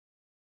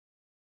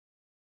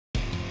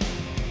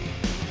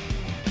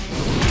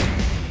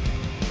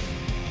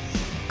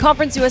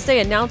Conference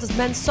USA announces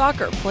Men's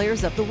Soccer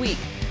Players of the Week.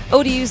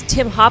 ODU's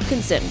Tim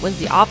Hopkinson wins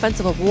the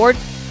offensive award,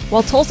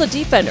 while Tulsa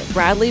defender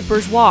Bradley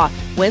Bourgeois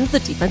wins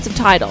the defensive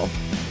title.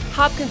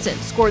 Hopkinson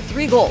scored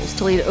 3 goals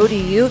to lead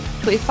ODU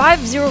to a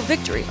 5-0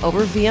 victory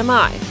over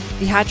VMI.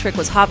 The hat trick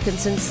was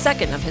Hopkinson's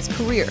second of his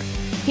career.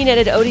 He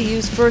netted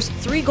ODU's first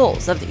 3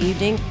 goals of the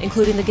evening,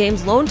 including the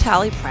game's lone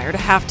tally prior to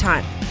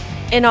halftime.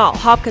 In all,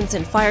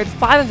 Hopkinson fired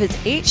 5 of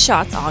his 8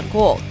 shots on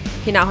goal.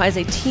 He now has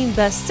a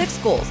team-best 6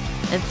 goals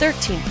and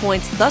 13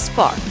 points thus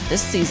far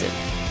this season.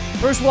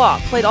 Bourgeois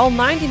played all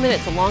 90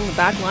 minutes along the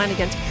back line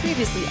against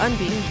previously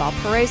unbeaten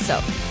Valparaiso,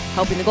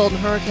 helping the Golden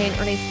Hurricane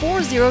earn a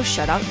 4-0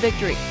 shutout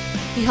victory.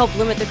 He helped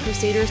limit the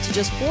Crusaders to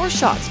just 4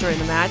 shots during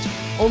the match,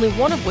 only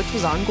 1 of which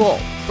was on goal.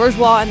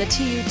 Bourgeois and the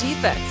TU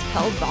defense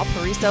held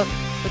Valparaiso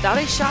without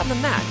a shot in the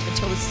match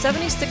until the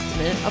 76th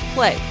minute of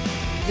play.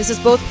 This is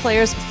both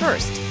players'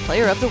 first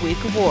Player of the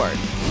Week award.